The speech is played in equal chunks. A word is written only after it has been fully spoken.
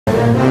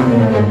Welcome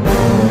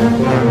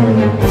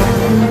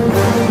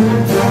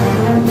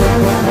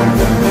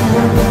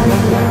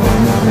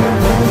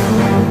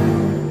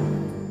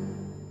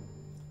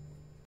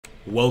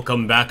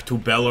back to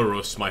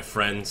Belarus, my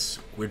friends.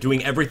 We're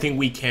doing everything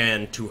we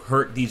can to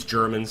hurt these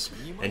Germans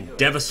and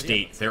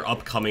devastate their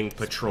upcoming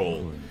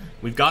patrol.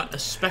 We've got a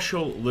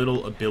special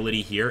little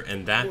ability here,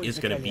 and that is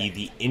going to be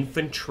the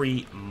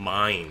infantry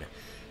mine.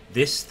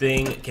 This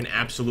thing can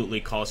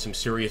absolutely cause some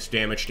serious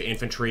damage to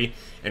infantry,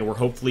 and we're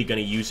hopefully going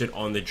to use it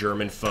on the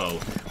German foe.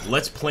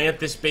 Let's plant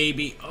this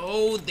baby.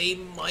 Oh, they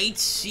might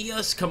see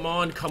us. Come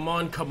on, come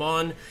on, come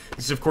on.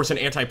 This is, of course, an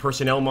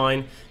anti-personnel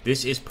mine.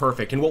 This is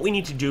perfect. And what we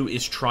need to do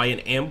is try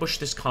and ambush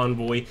this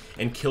convoy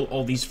and kill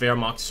all these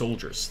Wehrmacht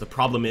soldiers. The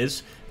problem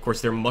is, of course,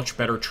 they're much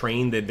better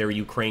trained than their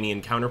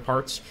Ukrainian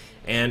counterparts.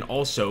 And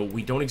also,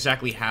 we don't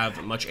exactly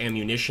have much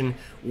ammunition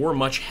or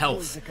much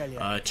health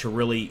to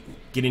really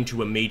get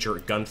into a major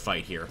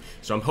gunfight here.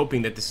 So I'm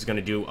hoping that this is going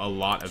to do a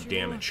lot of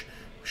damage.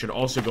 We should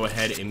also go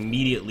ahead and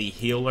immediately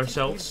heal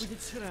ourselves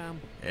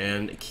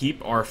and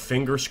keep our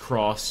fingers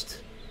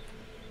crossed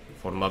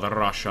for Mother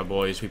Russia,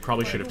 boys. We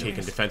probably should have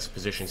taken defensive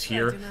positions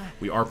here.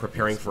 We are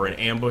preparing for an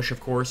ambush, of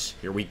course.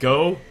 Here we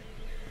go.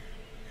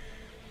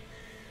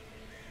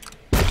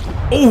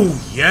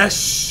 Oh,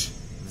 yes!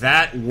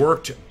 That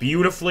worked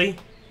beautifully.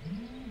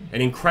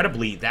 And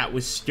incredibly, that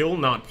was still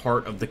not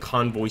part of the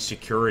convoy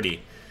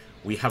security.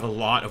 We have a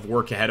lot of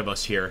work ahead of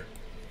us here.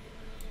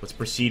 Let's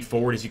proceed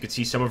forward. As you can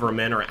see, some of our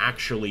men are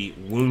actually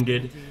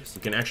wounded.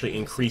 We can actually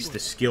increase the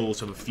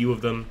skills of a few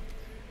of them.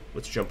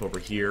 Let's jump over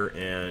here,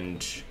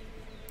 and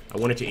I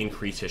wanted to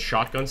increase his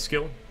shotgun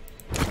skill.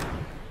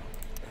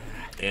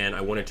 And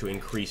I wanted to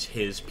increase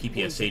his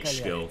PPSH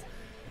skill.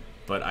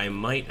 But I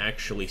might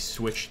actually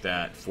switch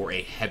that for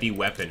a heavy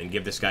weapon and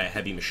give this guy a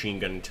heavy machine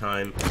gun in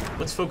time.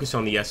 Let's focus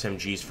on the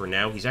SMGs for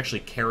now. He's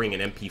actually carrying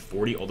an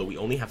MP40, although we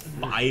only have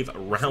 5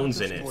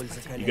 rounds in it.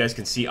 You guys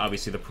can see,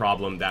 obviously, the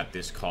problem that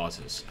this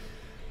causes.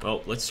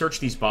 Well, let's search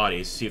these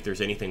bodies, see if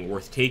there's anything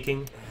worth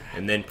taking,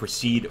 and then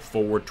proceed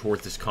forward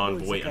towards this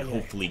convoy and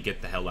hopefully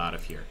get the hell out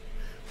of here.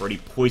 Already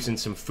poisoned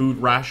some food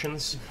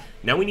rations.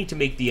 Now we need to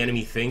make the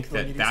enemy think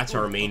that that's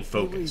our main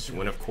focus,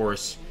 when, of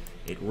course,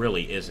 it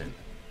really isn't.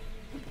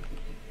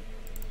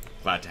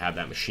 Glad to have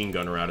that machine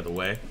gunner out of the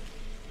way.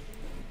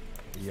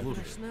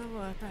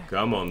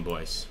 Come on,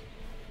 boys.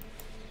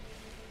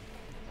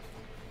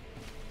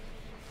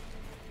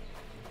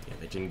 Yeah,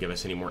 they didn't give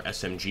us any more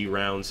SMG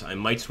rounds. I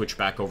might switch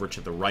back over to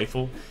the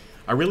rifle.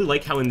 I really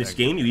like how in this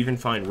game you even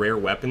find rare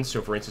weapons.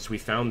 So, for instance, we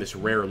found this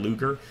rare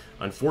Luger.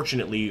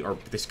 Unfortunately, or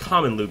this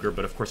common Luger,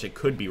 but of course it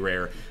could be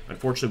rare.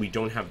 Unfortunately, we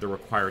don't have the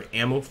required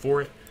ammo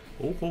for it.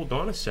 Oh, hold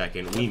on a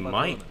second. We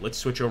might. Let's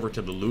switch over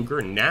to the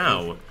Luger.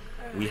 Now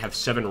we have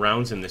 7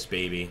 rounds in this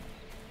baby.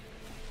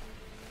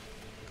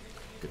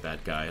 Look at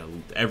that guy.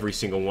 Every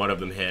single one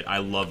of them hit. I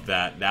love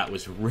that. That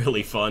was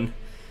really fun.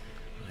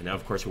 And now,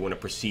 of course, we want to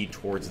proceed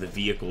towards the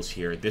vehicles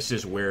here. This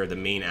is where the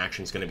main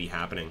action is going to be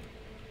happening.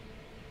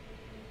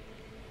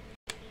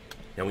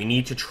 Now, we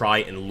need to try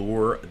and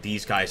lure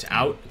these guys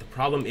out. The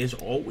problem is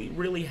all we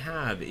really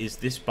have is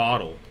this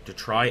bottle to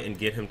try and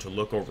get him to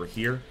look over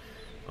here.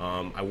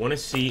 I want to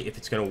see if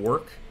it's going to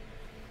work.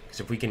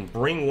 Because if we can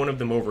bring one of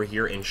them over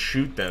here and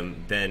shoot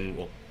them, then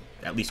we'll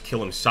at least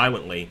kill him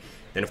silently.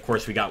 Then, of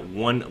course, we got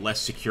one less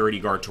security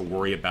guard to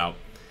worry about.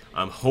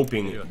 I'm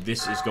hoping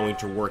this is going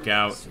to work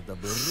out.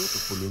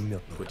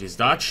 What is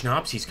that,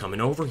 Schnapps? He's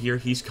coming over here.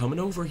 He's coming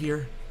over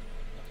here.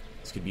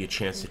 This could be a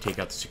chance to take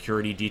out the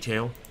security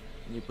detail.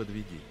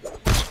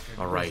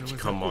 Alright,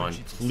 come on.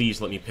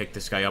 Please let me pick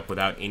this guy up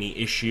without any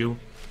issue.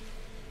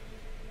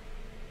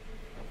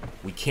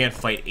 We can't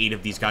fight 8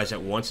 of these guys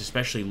at once,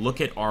 especially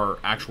look at our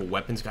actual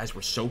weapons, guys.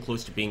 We're so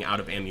close to being out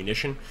of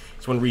ammunition.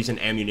 It's one reason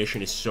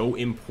ammunition is so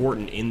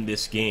important in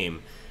this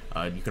game.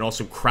 You can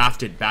also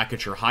craft it back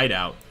at your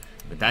hideout,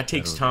 but that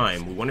takes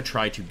time. We want to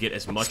try to get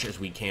as much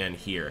as we can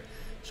here.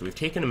 So we've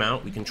taken them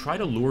out. We can try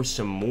to lure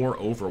some more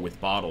over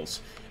with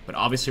bottles, but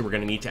obviously we're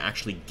going to need to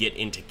actually get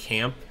into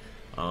camp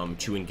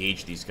to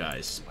engage these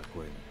guys.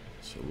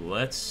 So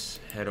let's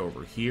head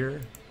over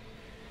here.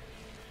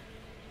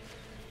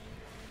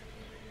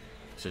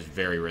 This is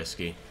very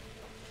risky.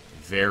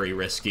 Very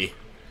risky.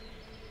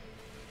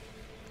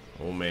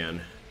 Oh, man.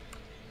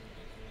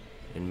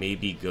 And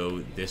maybe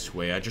go this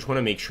way. I just want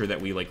to make sure that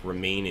we, like,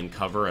 remain in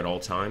cover at all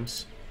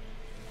times.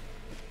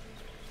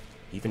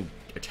 Even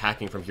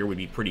attacking from here would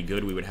be pretty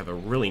good. We would have a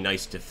really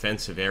nice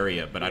defensive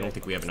area, but I don't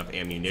think we have enough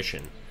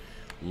ammunition.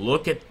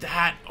 Look at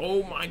that!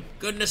 Oh, my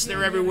goodness,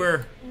 they're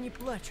everywhere!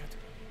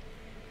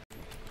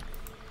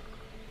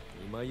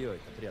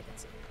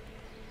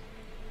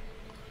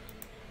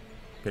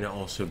 Gonna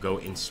also go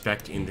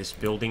inspect in this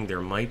building.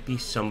 There might be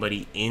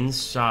somebody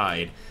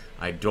inside.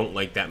 I don't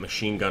like that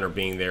machine gunner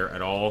being there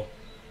at all.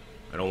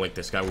 I don't like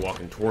this guy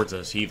walking towards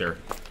us either.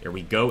 There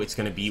we go. It's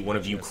gonna be one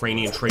of the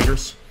Ukrainian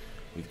traitors.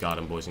 We've got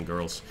him, boys and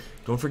girls.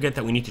 Don't forget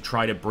that we need to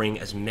try to bring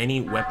as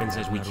many weapons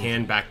as we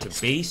can back to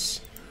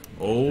base.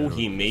 Oh,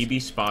 he may be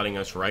spotting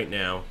us right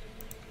now.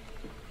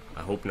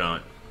 I hope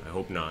not. I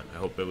hope not. I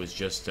hope it was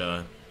just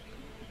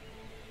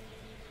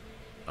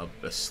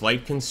a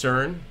slight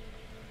concern.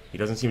 He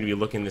doesn't seem to be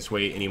looking this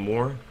way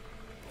anymore.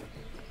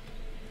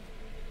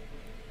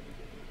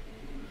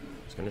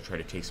 He's going to try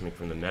to take something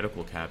from the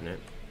medical cabinet.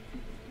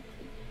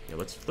 Yeah,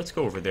 let's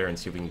go over there and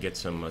see if we can get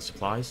some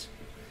supplies.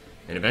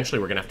 And eventually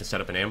we're going to have to set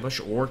up an ambush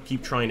or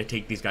keep trying to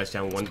take these guys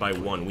down one by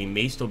one. We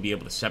may still be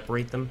able to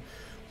separate them.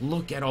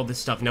 Look at all this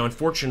stuff. Now,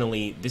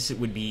 unfortunately, this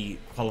would be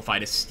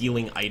qualified as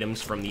stealing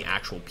items from the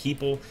actual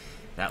people.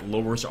 That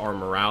lowers our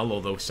morale,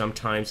 although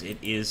sometimes it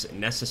is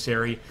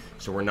necessary.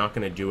 So we're not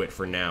going to do it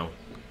for now.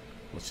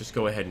 Let's just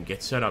go ahead and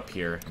get set up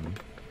here.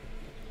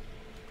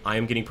 I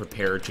am getting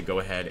prepared to go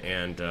ahead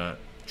and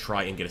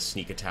try and get a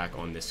sneak attack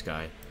on this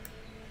guy.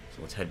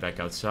 So let's head back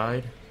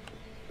outside.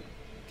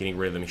 Getting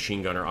rid of the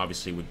machine gunner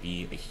obviously would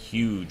be a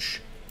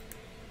huge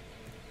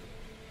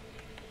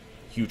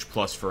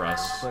plus for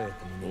us.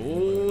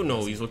 Oh,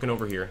 no, he's looking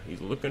over here.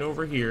 He's looking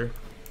over here.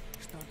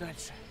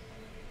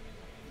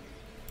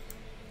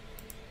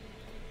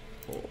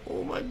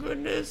 Oh, my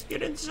goodness.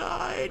 Get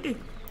inside.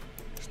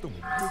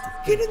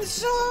 Get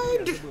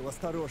inside!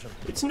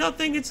 It's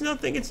nothing, it's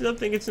nothing, it's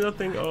nothing, it's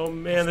nothing. Oh,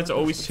 man, that's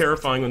always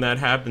terrifying when that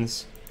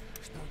happens.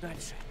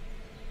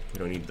 We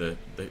don't need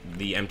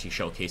the empty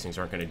shell casings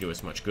aren't going to do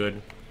us much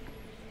good.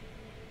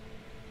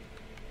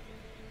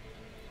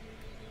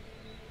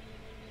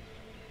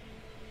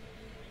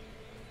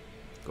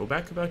 Go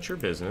back about your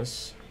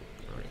business.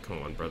 Alright,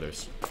 come on,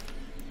 brothers.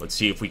 Let's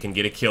see if we can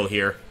get a kill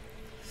here.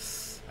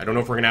 I don't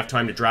know if we're going to have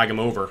time to drag him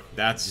over.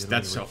 That's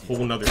a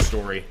whole nother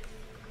story.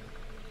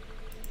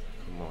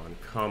 Come on,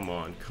 come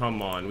on,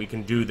 come on. We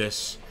can do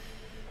this.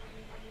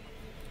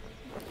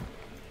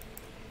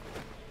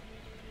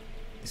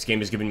 This game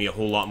has given me a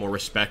whole lot more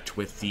respect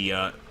with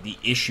the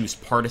issues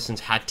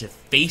Partisans had to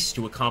face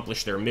to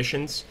accomplish their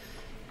missions.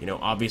 You know,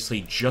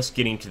 obviously, just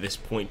getting to this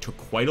point took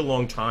quite a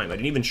long time. I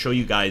didn't even show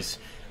you guys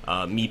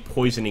me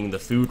poisoning the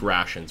food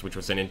rations, which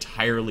was an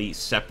entirely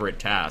separate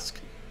task.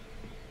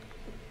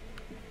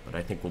 But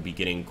I think we'll be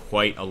getting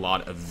quite a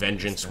lot of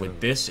vengeance with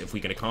this if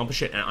we can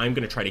accomplish it. And I'm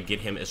going to try to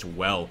get him as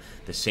well,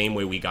 the same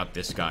way we got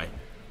this guy.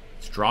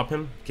 Let's drop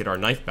him, get our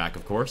knife back,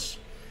 of course.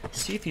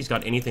 See if he's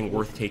got anything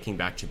worth taking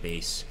back to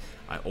base.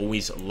 I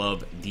always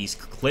love these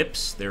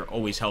clips. They're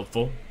always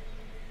helpful.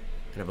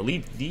 And I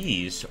believe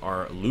these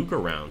are Luger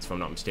rounds, if I'm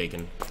not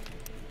mistaken.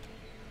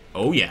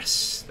 Oh,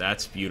 yes.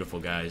 That's beautiful,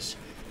 guys.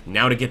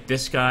 Now to get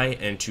this guy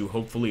and to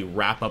hopefully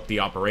wrap up the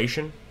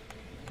operation.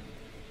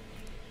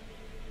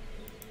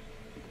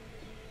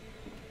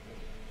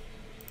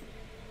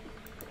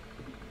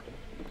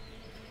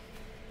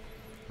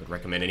 I would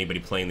recommend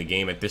anybody playing the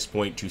game at this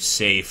point to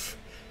save,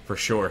 for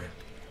sure.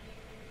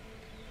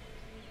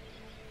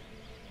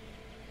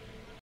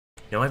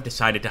 Now I've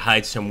decided to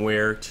hide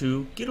somewhere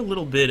to get a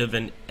little bit of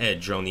an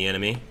edge on the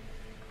enemy.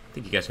 I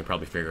think you guys can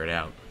probably figure it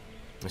out.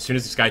 As soon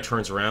as this guy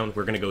turns around,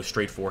 we're going to go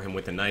straight for him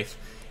with a knife.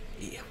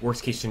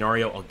 Worst case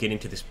scenario, I'll get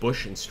into this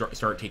bush and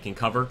start taking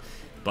cover.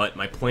 But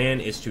my plan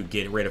is to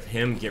get rid of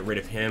him,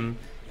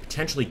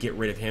 potentially get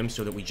rid of him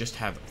so that we just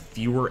have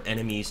fewer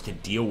enemies to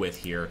deal with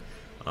here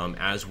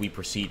as we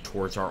proceed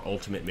towards our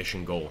ultimate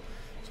mission goal.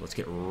 So let's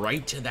get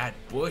right to that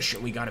bush,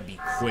 and we gotta be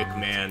quick,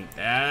 man.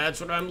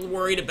 That's what I'm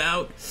worried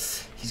about.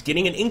 He's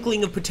getting an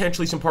inkling of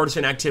potentially some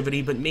partisan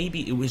activity, but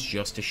maybe it was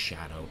just a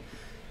shadow.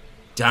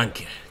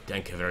 Danke.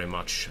 Danke very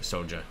much,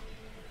 soldier.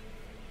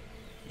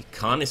 Ich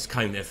kann es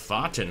kein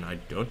erwarten. I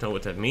don't know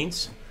what that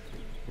means.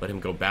 Let him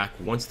go back.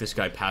 Once this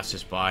guy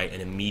passes by, an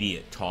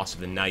immediate toss of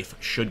the knife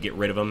should get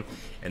rid of him.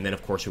 And then,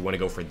 of course, we want to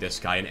go for this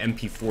guy. An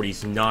MP40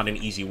 is not an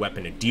easy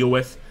weapon to deal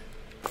with.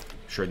 I'm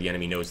sure the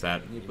enemy knows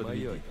that.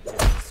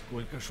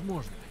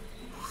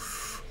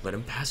 Let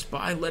him pass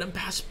by. Let him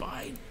pass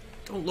by.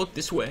 Don't look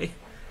this way.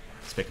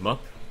 Let's pick him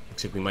up.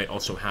 Looks like we might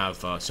also have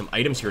some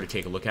items here to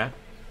take a look at.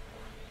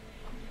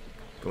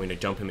 Going to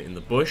dump him in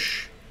the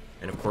bush.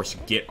 And, of course,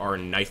 get our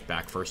knife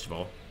back, first of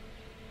all.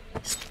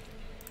 Let's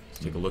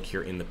take a look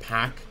here in the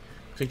pack.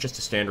 Looks like just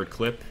a standard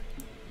clip.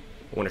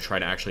 I want to try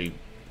to actually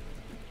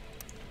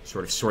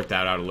sort of sort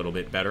that out a little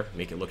bit better.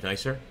 Make it look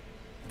nicer.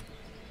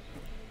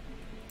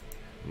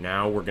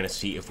 Now we're going to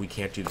see if we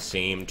can't do the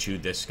same to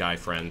this guy,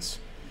 friends.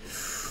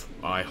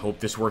 I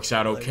hope this works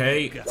out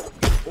okay.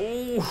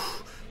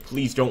 Oh,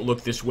 please don't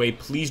look this way.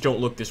 Please don't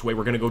look this way.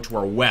 We're going to go to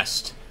our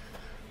west.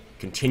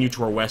 Continue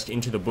to our west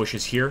into the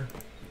bushes here.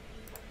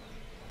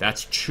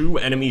 That's 2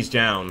 enemies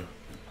down.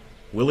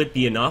 Will it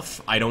be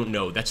enough? I don't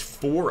know. That's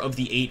 4 of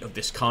the 8 of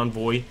this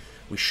convoy.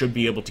 We should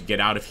be able to get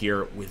out of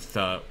here with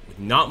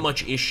not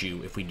much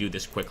issue if we do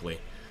this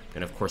quickly.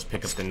 And, of course,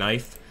 pick up the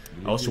knife.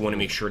 I also want to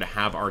make sure to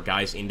have our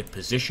guys into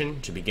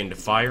position to begin to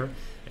fire.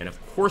 And,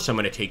 of course, I'm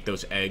going to take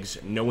those eggs,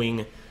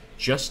 knowing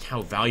just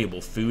how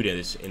valuable food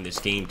is in this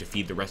game to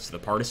feed the rest of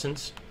the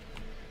partisans.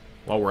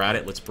 While we're at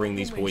it, let's bring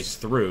these boys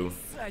through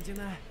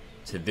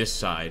to this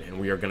side, and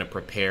we are going to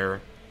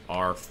prepare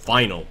our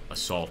final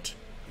assault.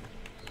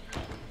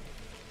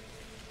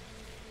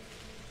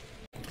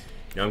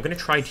 Now I'm going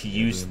to try to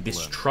use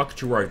this truck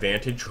to our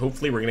advantage.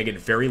 Hopefully we're going to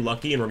get very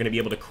lucky and we're going to be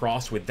able to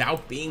cross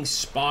without being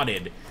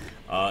spotted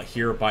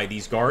here by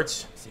these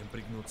guards.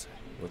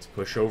 Let's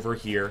push over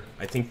here.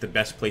 I think the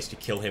best place to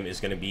kill him is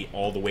going to be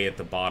all the way at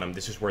the bottom.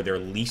 This is where they're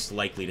least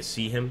likely to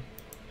see him.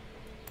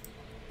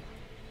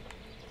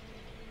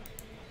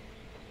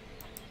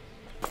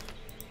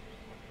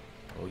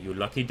 Oh, you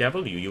lucky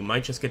devil, you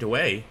might just get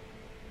away.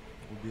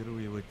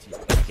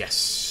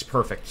 Yes,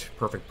 perfect,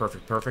 perfect,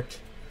 perfect, perfect.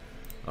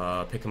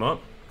 Pick him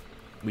up.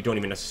 We don't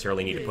even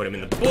necessarily need to put him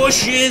in the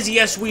bushes.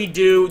 Yes, we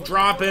do.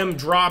 Drop him,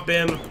 drop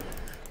him.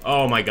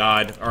 Oh my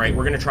god. Alright,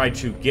 we're going to try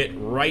to get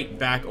right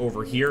back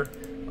over here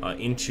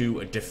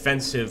into a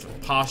defensive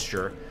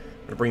posture. I'm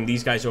going to bring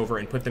these guys over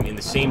and put them in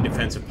the same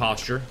defensive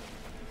posture.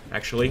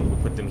 Actually,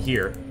 we'll put them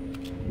here.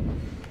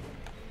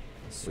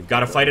 We've got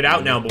to fight it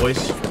out now,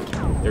 boys.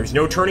 There's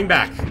no turning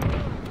back.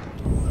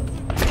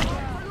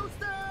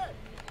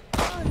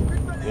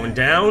 One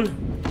down.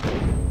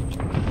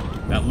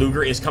 That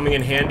Luger is coming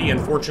in handy.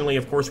 Unfortunately,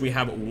 of course, we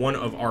have one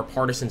of our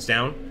partisans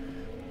down.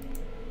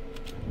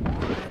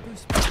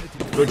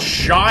 Good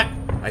shot.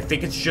 I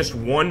think it's just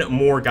one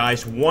more,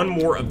 guys. One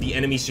more of the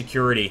enemy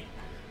security.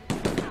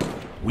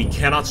 We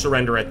cannot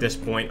surrender at this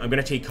point. I'm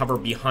going to take cover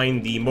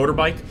behind the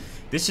motorbike.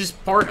 This is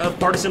part of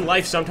partisan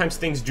life. Sometimes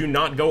things do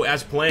not go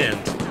as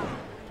planned.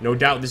 No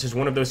doubt this is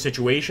one of those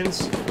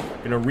situations.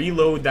 Going to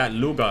reload that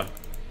Luger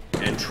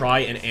and try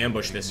and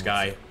ambush this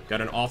guy.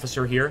 Got an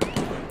officer here.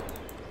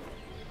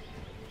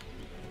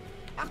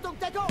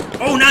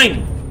 Oh,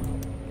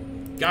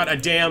 9! Got a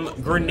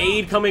damn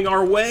grenade coming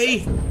our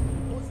way.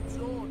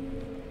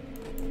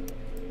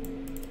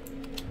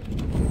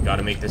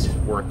 Gotta make this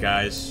work,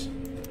 guys.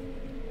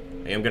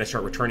 I am gonna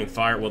start returning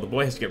fire. Well, the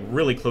boy has to get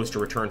really close to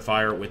return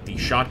fire with the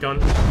shotgun.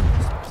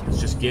 Let's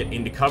just get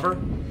into cover.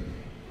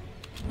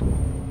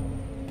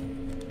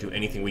 Do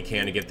anything we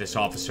can to get this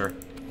officer.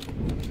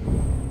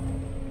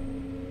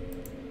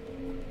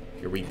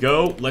 Here we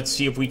go. Let's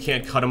see if we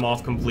can't cut him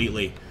off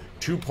completely.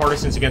 2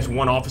 partisans against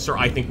 1 officer.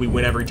 I think we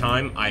win every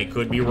time. I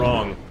could be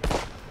wrong.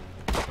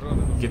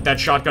 Get that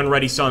shotgun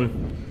ready,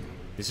 son.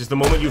 This is the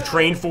moment you've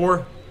trained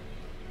for.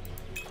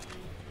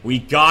 We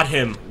got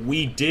him.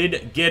 We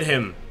did get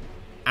him.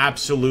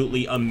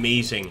 Absolutely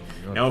amazing.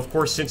 Now, of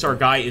course, since our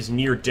guy is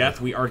near death,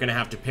 we are going to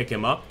have to pick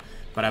him up.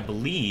 But I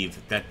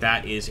believe that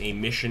that is a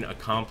mission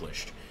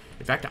accomplished.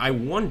 In fact, I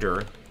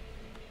wonder...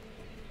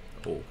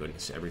 Oh,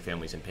 goodness, every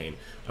family's in pain.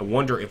 I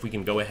wonder if we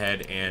can go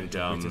ahead and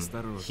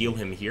heal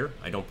him here.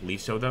 I don't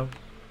believe so, though.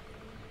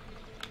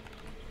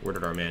 Where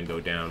did our man go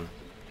down?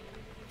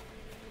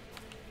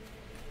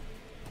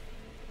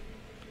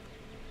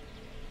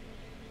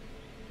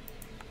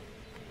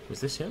 Was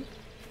this him?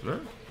 No,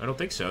 I don't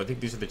think so. I think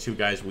these are the 2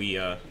 guys we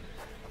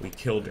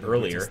killed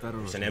earlier.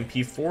 There's an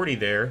MP40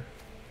 there.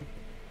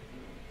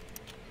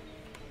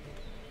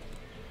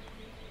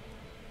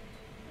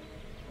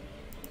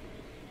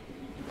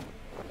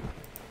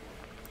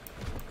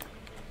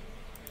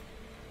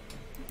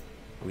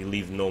 We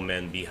leave no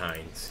men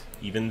behind,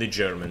 even the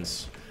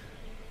Germans.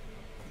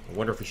 I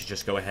wonder if we should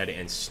just go ahead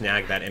and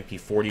snag that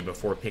MP40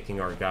 before picking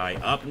our guy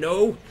up.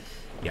 No!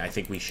 Yeah, I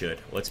think we should.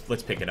 Let's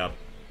pick it up.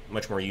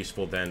 Much more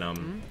useful than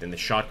the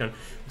shotgun.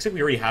 Looks like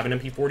we already have an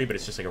MP40, but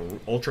it's just like an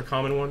ultra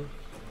common one.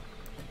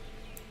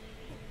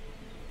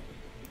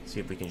 See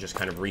if we can just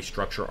kind of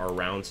restructure our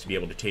rounds to be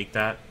able to take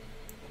that.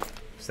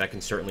 So that can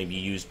certainly be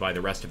used by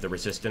the rest of the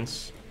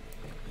resistance.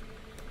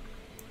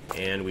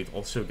 And we've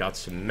also got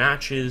some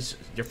matches,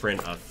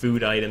 different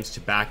food items,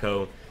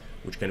 tobacco,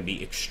 which are going to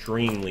be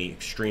extremely,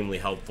 extremely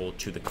helpful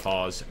to the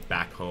cause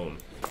back home.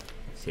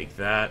 Take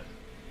that.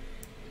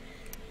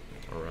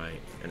 Alright.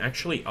 And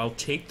actually, I'll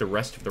take the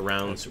rest of the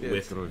rounds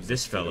with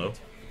this fellow.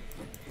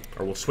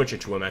 Or we'll switch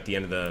it to him at the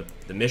end of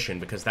the mission,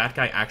 because that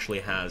guy actually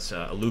has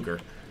a Luger,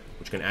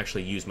 which can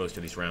actually use most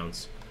of these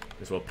rounds.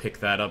 As well pick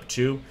that up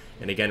too.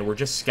 And again, we're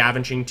just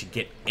scavenging to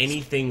get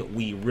anything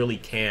we really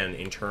can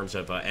in terms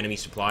of enemy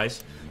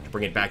supplies to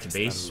bring it back to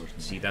base.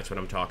 See, that's what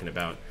I'm talking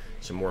about.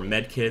 Some more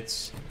med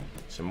kits,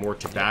 some more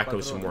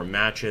tobacco, some more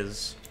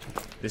matches.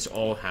 This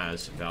all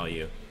has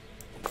value.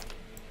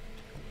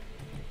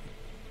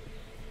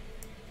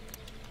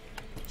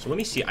 So let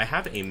me see. I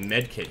have a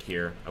med kit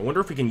here. I wonder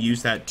if we can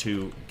use that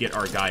to get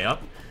our guy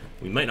up.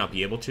 We might not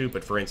be able to,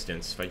 but for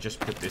instance, if I just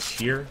put this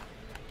here,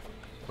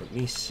 let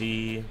me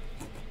see.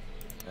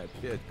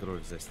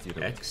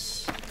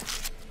 X.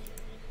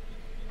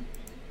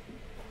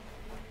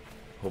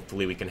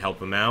 Hopefully we can help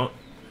him out.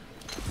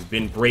 You've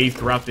been brave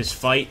throughout this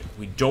fight.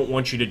 We don't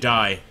want you to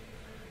die.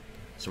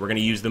 So we're going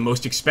to use the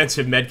most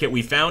expensive medkit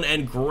we found,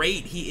 and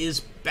great, he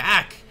is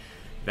back.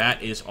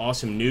 That is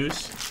awesome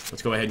news.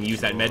 Let's go ahead and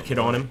use that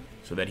medkit on him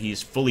so that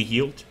he's fully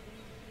healed.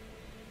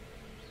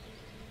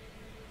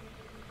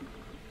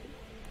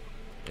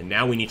 And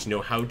now we need to know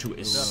how to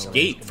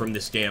escape from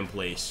this damn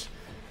place.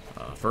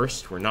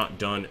 First, we're not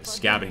done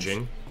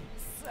scavenging.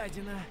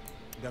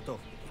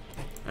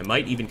 I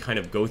might even kind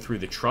of go through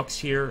the trucks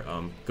here,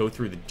 go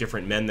through the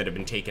different men that have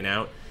been taken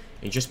out,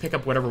 and just pick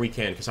up whatever we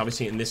can, because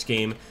obviously in this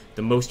game,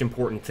 the most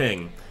important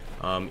thing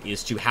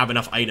is to have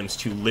enough items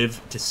to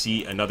live to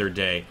see another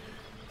day.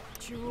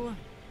 Look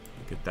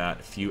at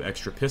that. A few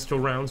extra pistol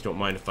rounds. Don't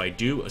mind if I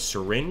do. A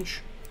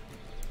syringe.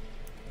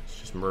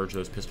 Let's Let's merge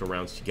those pistol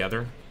rounds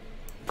together.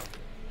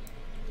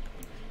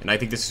 And I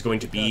think this is going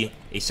to be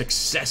a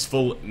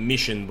successful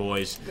mission,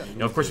 boys.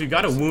 Now, of course, we've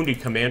got a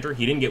wounded commander.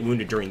 He didn't get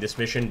wounded during this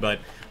mission, but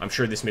I'm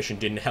sure this mission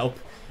didn't help.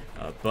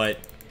 But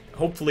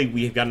hopefully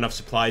we've got enough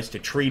supplies to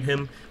treat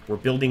him. We're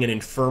building an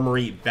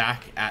infirmary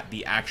back at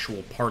the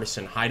actual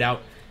partisan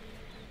hideout.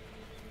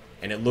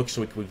 And it looks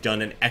like we've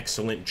done an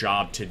excellent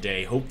job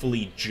today.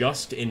 Hopefully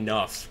just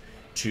enough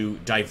to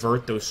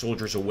divert those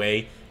soldiers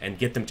away and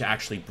get them to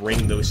actually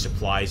bring those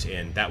supplies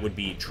in. That would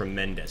be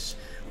tremendous.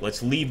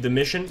 Let's leave the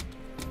mission.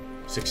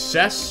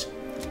 Success.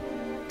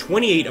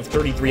 28 of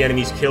 33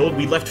 enemies killed.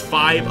 We left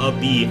 5 of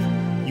the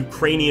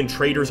Ukrainian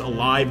traitors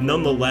alive.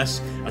 Nonetheless,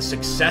 a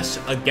success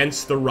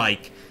against the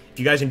Reich. If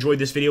you guys enjoyed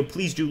this video,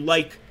 please do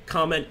like,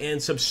 comment,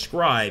 and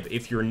subscribe.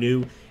 If you're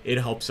new, it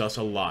helps us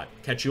a lot.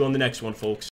 Catch you on the next one, folks.